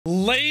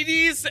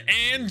Ladies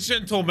and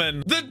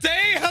gentlemen, the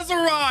day has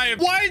arrived.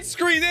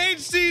 Widescreen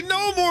HD,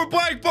 no more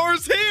black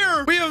bars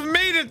here. We have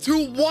made it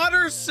to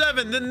Water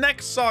 7, the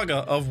next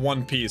saga of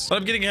One Piece. But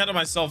I'm getting ahead of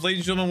myself. Ladies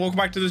and gentlemen, welcome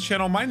back to the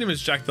channel. My name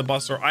is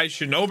JackTheBus, or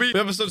ishinobi. We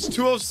have episodes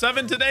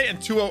 207 today and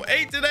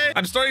 208 today.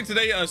 I'm starting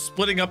today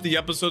splitting up the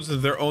episodes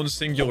into their own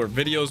singular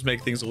videos,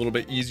 make things a little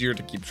bit easier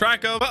to keep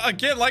track of. But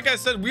again, like I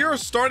said, we are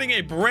starting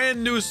a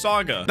brand new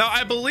saga. Now,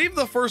 I believe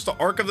the first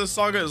arc of this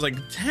saga is like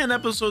 10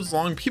 episodes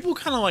long. People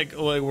kind of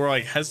were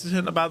like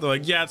hesitant about it. They're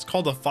like, yeah, it's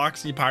called the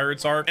Foxy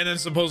Pirates arc, and then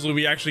supposedly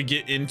we actually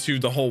get into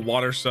the whole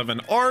Water 7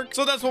 arc,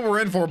 so that's what we're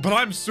in for. But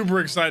I'm super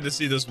excited to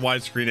see this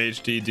widescreen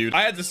HD, dude.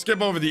 I had to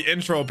skip over the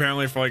intro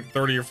apparently for like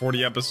 30 or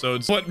 40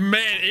 episodes, but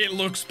man, it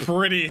looks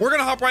pretty. We're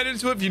gonna hop right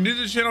into it. If you're new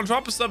to the channel,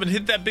 drop a sub and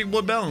hit that big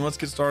blue bell, and let's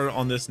get started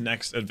on this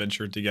next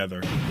adventure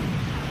together.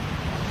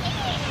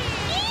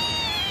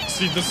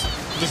 See, this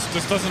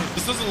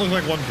doesn't look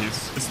like One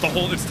Piece. It's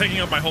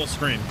taking up my whole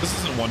screen. This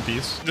isn't One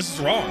Piece. This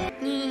is wrong.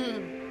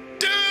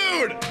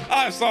 Dude,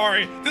 I'm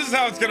sorry. This is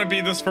how it's gonna be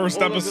this first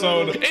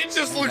episode. It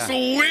just looks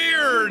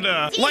weird.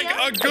 Like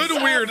a good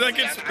weird. Like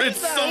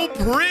it's so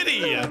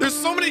pretty. There's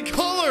so many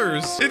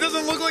colors. It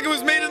doesn't look like it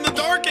was made in the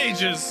Dark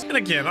Ages. And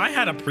again, I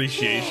had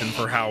appreciation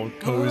for how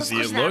cozy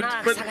it looked,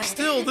 but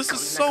still, this is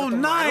so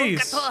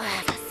nice.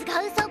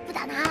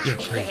 You're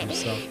great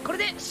yourself.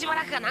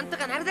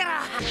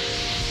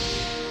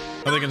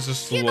 I think it's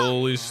just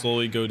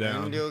slowly go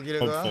down.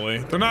 Hopefully.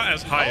 They're not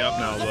as high up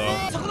now, though.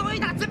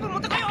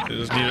 They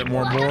just need it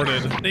more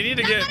boarded. They need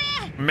to get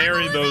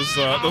married those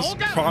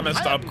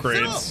promised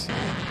upgrades.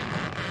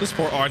 This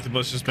poor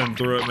octopus just been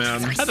through it,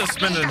 man. Had to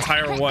spend an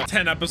entire, what,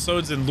 10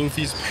 episodes in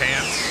Luffy's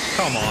pants?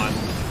 Come on.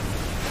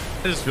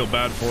 I just feel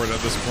bad for it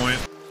at this point.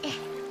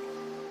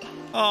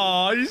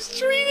 Oh, he's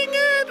treating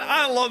it.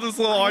 I love this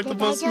little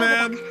octopus,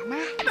 man.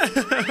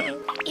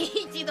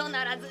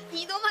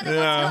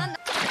 Yeah.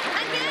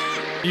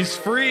 He's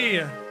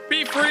free.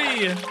 Be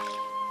free. He's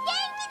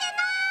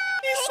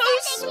so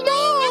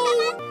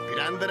small.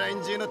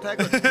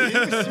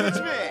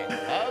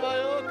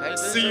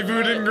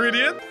 Seafood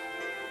ingredient.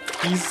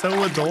 He's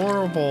so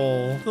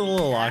adorable. The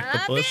little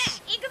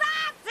octopus.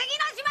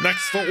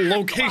 Next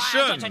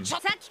location.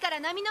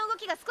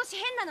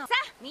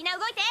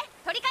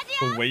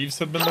 The waves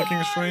have been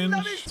looking strange.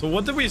 So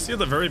what did we see at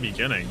the very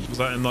beginning? Was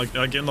that in like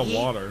again the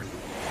water?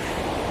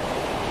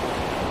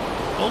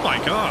 Oh my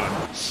god.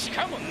 Oh,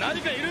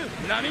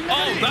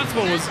 that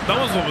was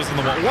what was in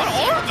the water. What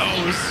are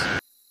those?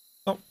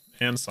 Oh,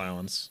 and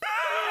silence.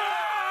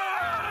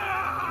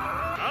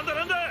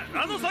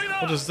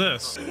 What is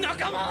this?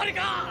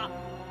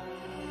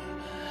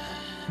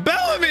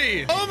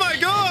 Bellamy! Oh my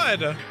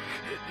god!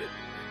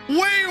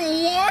 Wait,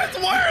 what?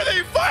 Why are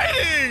they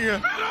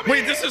fighting?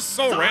 Wait, this is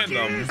so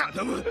random.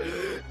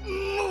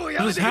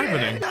 What is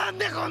happening?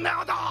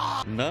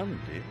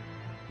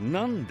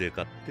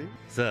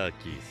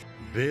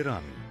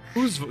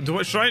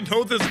 Should I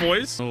know this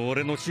voice?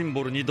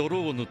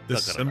 The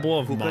symbol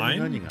of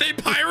mine? They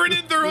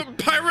pirated their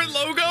pirate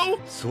logo?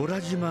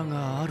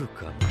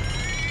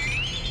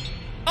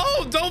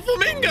 Oh,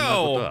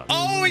 Doflamingo!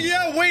 Oh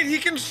yeah, wait, he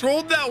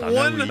controlled that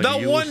one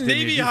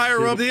Navy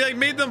higher up. He like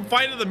made them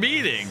fight at the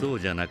meeting.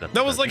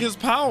 That was like his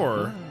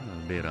power.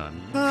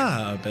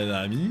 Ah,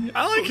 Bellamy.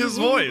 I like his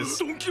voice.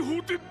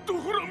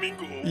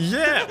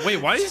 Yeah. Wait,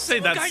 why do you say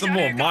that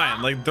symbol of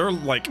mine? Like they're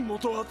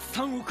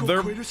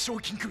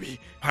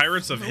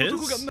pirates of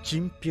his?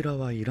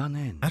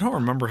 I don't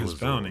remember his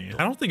bounty.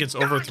 I don't think it's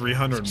over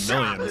 300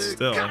 million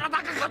still. I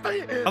thought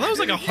it was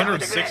like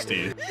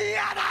 160.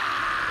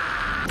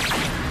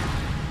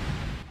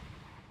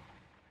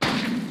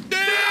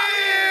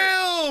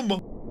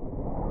 Damn!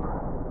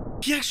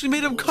 He actually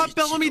made him cut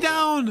Bellamy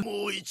down.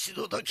 So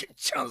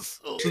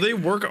they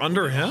work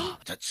under him? I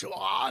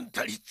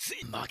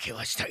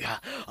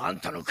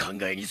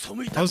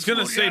was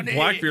gonna say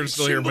Blackbeard's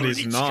still here, but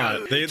he's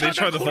not. They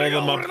tried to follow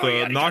them up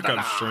the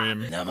knockout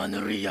stream. He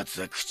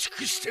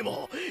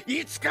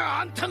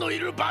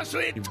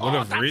would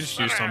have reached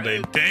you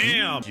someday.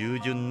 Damn! He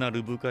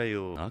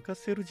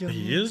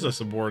is a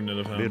subordinate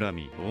of him.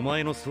 Bellamy.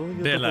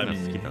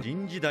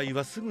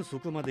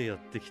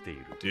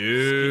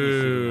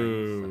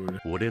 Dude.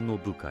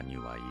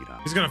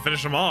 He's gonna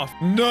finish him off.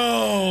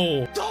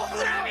 No!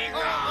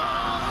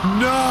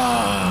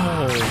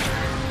 No!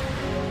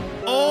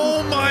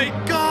 Oh my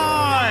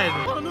god!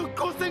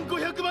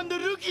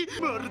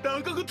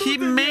 He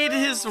made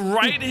his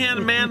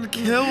right-hand man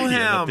kill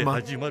him.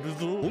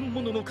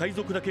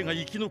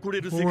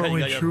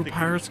 Only true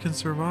pirates can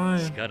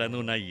survive.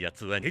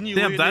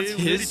 Damn, that's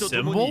his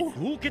symbol?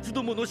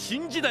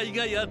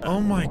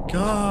 Oh my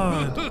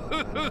god.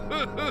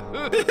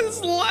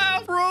 His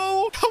laugh,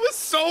 bro. That was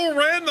so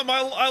random.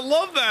 I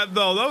love that,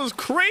 though. That was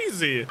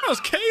crazy. That was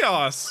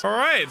chaos. All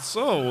right,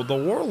 so the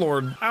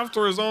warlord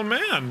after his own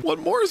man. What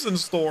more is in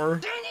store?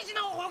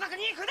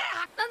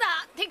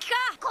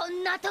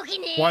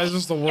 Why is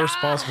this the worst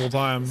possible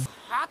time? Is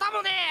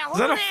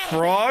that a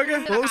frog?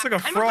 It looks like a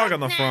frog on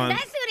the front.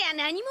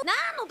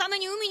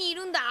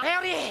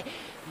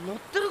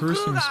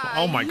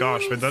 Oh my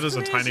gosh, man, that is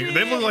a tiny...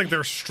 They look like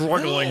they're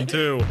struggling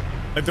too.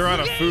 Like they're out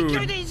of food.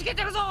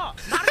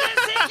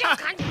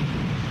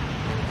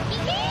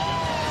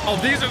 Oh,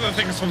 these are the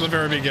things from the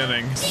very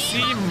beginning.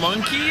 Sea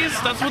monkeys?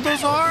 That's what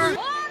those are?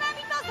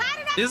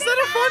 Is that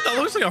a frog? That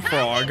looks like a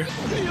frog.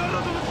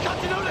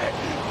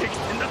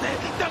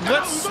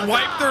 Let's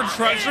swipe their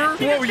treasure.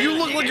 Whoa, you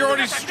look like you're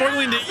already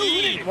struggling to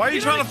eat. Why are you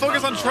trying to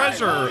focus on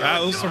treasure?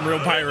 Those are some real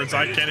pirates.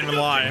 I can't even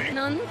lie.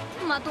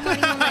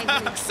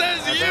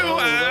 Says you.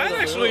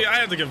 Actually, I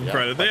have to give them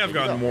credit. They have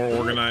gotten more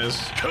organized.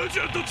 But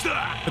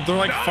they're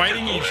like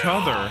fighting each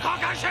other.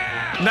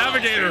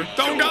 Navigator,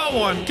 don't got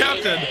one.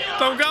 Captain,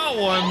 don't got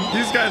one.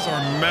 These guys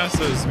are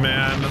messes,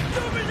 man.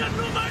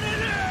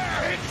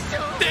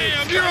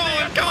 Damn, you're all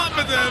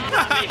incompetent.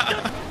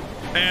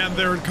 And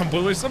they're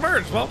completely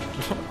submerged. Well,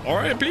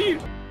 R.I.P.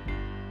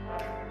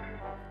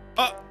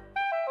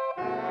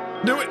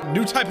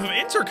 New type of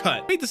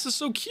intercut. Wait, this is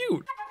so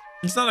cute.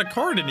 It's not a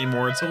card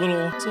anymore. It's a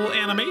little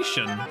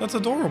animation. That's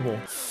adorable.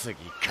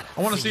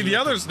 I want to see the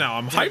others now.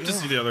 I'm hyped to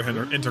see the other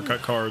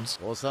intercut cards.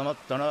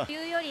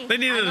 They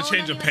needed a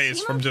change of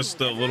pace from just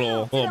the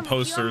little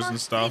posters and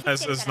stuff.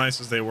 As nice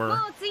as they were.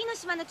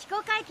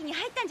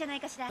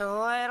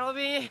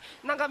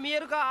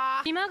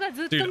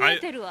 Dude, my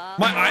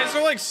eyes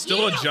are like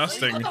still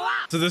adjusting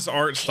to this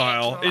art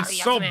style. It's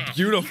so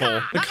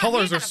beautiful. The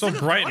colors are so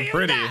bright and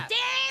pretty.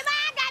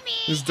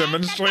 He's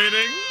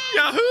demonstrating.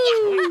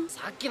 Yahoo!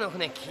 Yeah,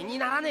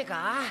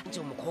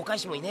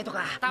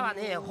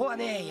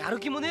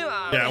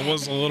 it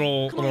was a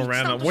little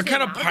random. What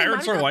kind of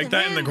pirates are like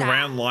that in the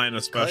Grand Line,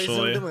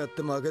 especially? That's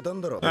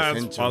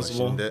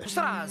possible. Yeah, it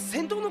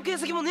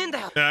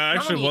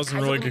actually was in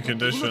really good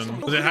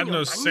condition. They had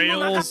no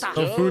sails,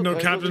 no food, no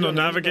captain, no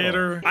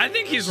navigator. I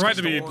think he's right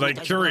to be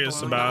like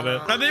curious about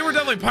it. And they were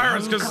definitely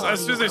pirates because as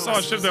soon as they saw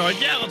a ship, they're like,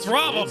 yeah, let's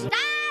rob them.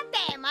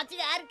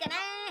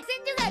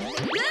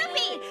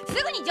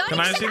 Can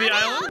I see the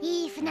island?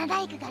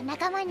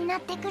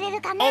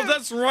 Oh,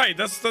 that's right.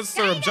 That's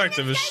their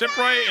objective, is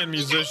shipwright and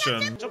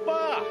musician.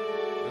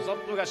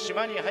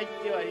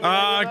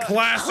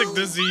 Classic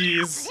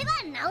disease.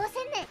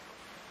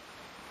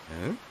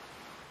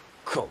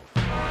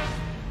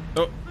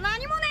 Oh.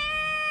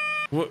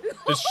 What?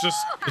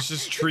 It's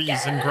just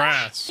trees and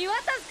grass.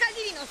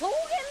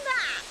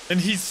 And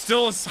he's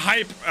still as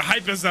hype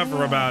as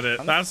ever about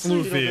it. That's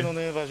Luffy.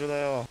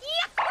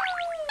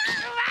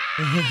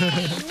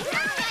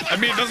 I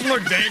mean, it doesn't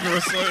look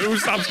dangerous. So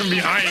Usopp's gonna be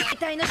hype.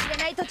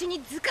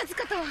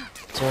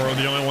 Zoro,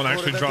 the only one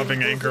actually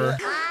dropping anchor.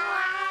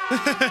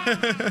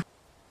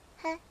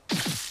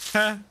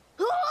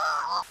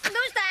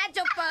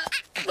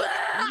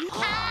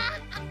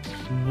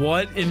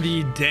 What in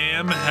the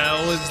damn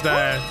hell is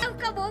that?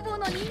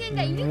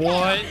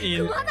 What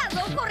in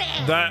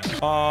that?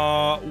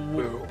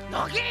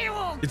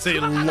 It's a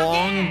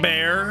long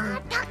bear.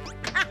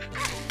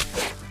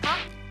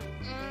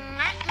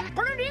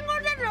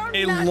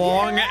 A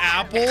long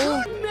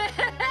apple?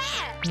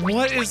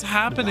 What is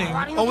happening?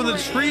 Oh, and the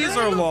trees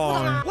are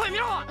long.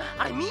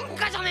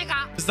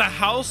 Is the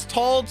house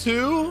tall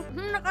too?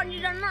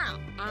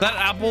 That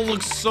apple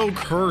looks so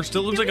cursed.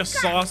 It looks like a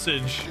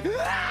sausage.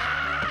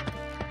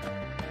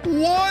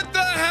 What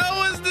the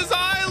hell is this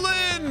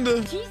island?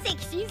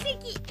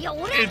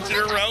 It's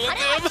your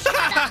relative?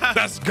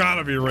 That's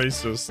gotta be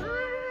racist.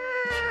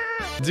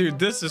 Dude,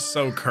 this is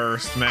so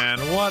cursed, man.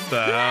 What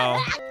the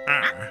hell?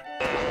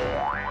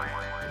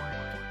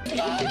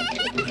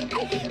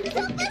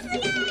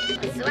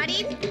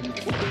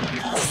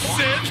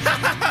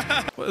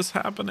 What is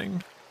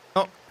happening?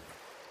 Oh,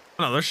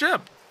 another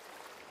ship.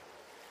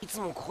 Are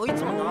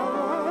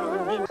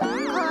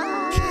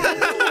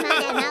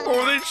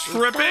they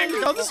tripping?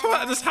 Oh,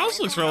 this house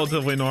looks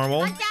relatively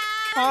normal.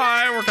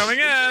 Hi, we're coming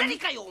in.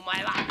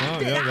 Oh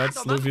yeah,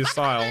 that's Luffy's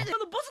style.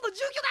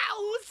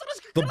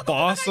 The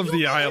boss of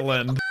the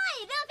island.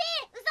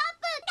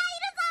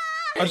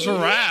 A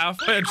giraffe?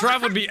 Wait, a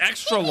giraffe would be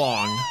extra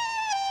long.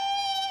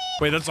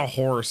 Wait, that's a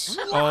horse.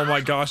 Oh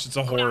my gosh, it's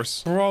a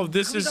horse. Bro,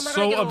 this is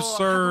so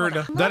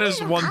absurd. That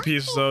is One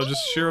Piece though,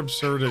 just sheer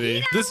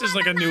absurdity. This is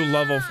like a new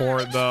level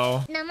for it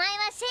though.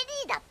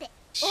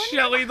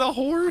 Shelly the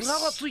horse?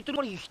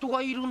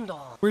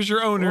 Where's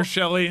your owner,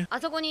 Shelly?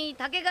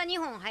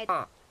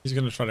 He's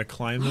gonna try to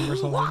climb them or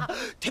something?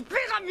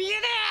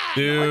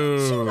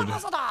 Dude.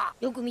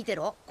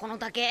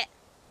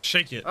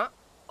 Shake it. What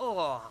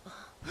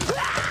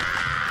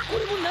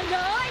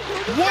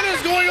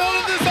is going on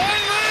in this island?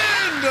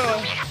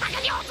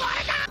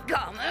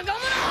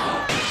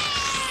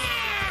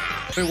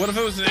 Wait, what if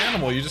it was an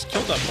animal? You just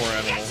killed that poor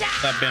animal.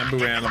 That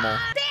bamboo animal.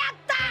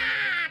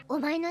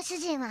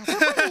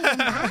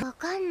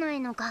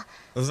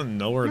 Doesn't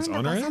know where its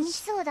owner is?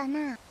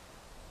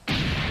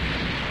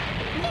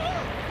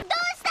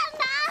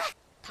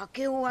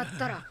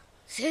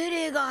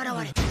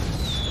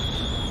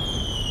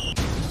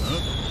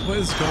 What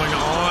is going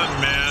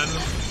on, man?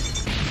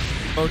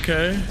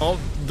 Okay. Oh,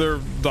 they're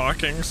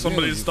docking.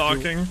 Somebody's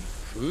docking.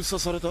 Is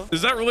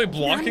that really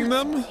blocking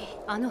them?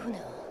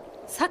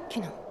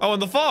 Oh, in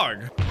the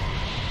fog.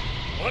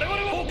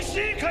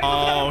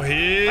 Oh,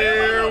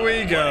 here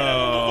we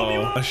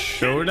go. A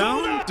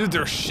showdown? Dude,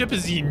 their ship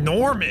is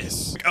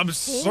enormous. Like,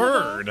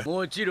 absurd.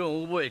 What do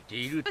you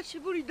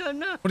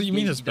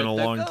mean it's been a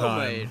long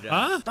time?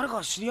 Huh?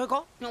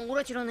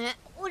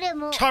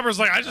 Chopper's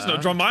like, I just know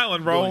Drum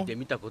Island, bro. Tonji.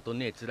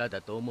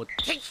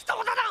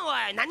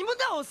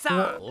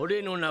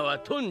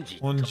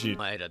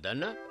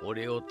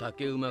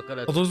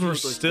 Oh, those were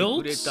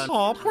stilts?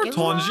 Oh, poor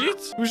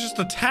Tonji. He was just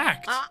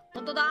attacked.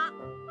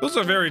 Those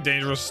are very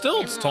dangerous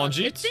stilts,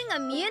 Tonji.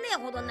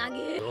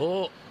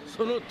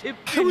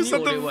 I was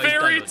at the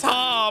very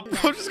top.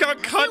 I just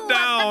got cut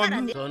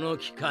down.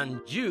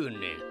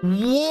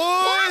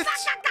 What?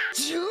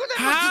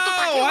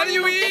 How? How do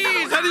you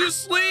eat? How do you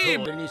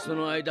sleep? No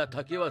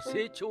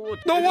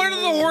wonder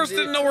the horse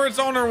didn't know where its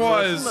owner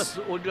was.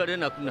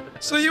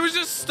 So he was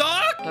just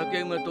stuck? Their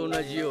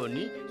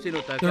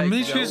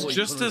miniature is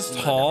just as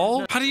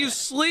tall? How do you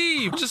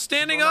sleep? Just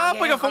standing up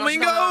like a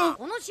flamingo?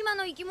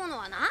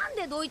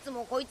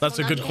 That's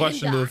a good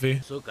question, Luffy.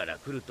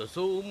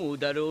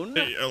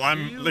 Hey,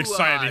 I'm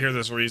excited to hear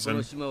this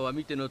reason.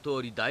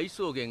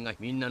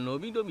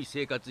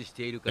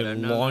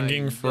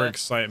 Longing for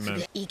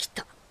excitement.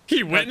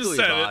 He went and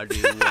said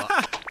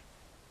it.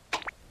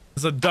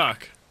 It's a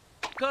duck.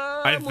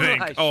 I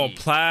think. Oh,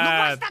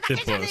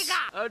 platypus.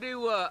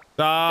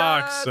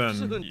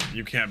 Dachshund.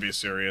 You can't be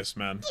serious,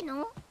 man.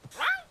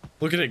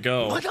 Look at it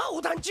go. I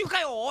don't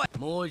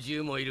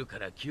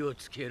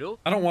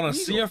want to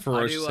see a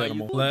ferocious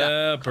animal.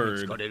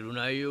 Leopard.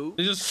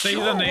 They just say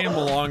the name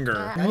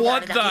longer.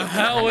 What the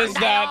hell is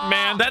that,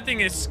 man? That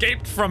thing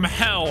escaped from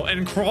hell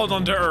and crawled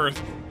onto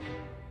Earth.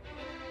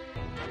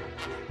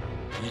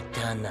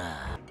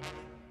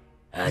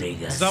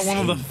 Is that one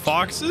of the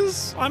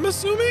foxes, I'm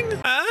assuming?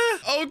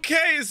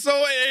 Okay, so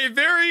a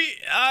very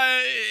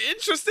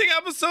interesting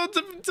episode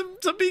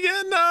to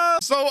begin.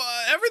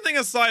 Everything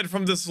aside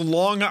from this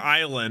long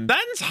island,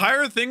 that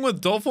entire thing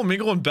with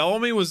Doflamingo and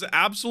Bellamy was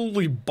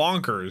absolutely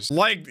bonkers.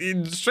 Like,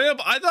 straight up,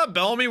 I thought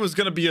Bellamy was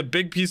gonna be a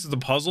big piece of the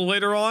puzzle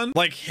later on.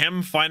 Like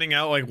him finding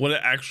out like what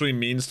it actually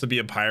means to be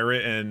a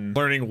pirate and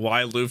learning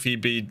why Luffy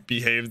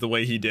behaved the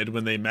way he did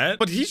when they met.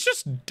 But he's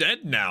just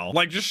dead now,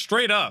 like just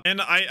straight up.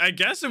 And I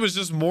guess it was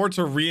just more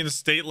to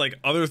reinstate like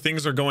other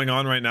things are going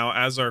on right now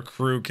as our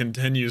crew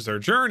continues their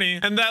journey,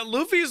 and that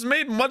Luffy's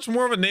made much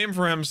more of a name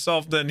for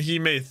himself than he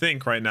may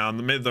think right now, and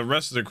the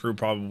rest of the crew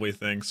probably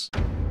thinks.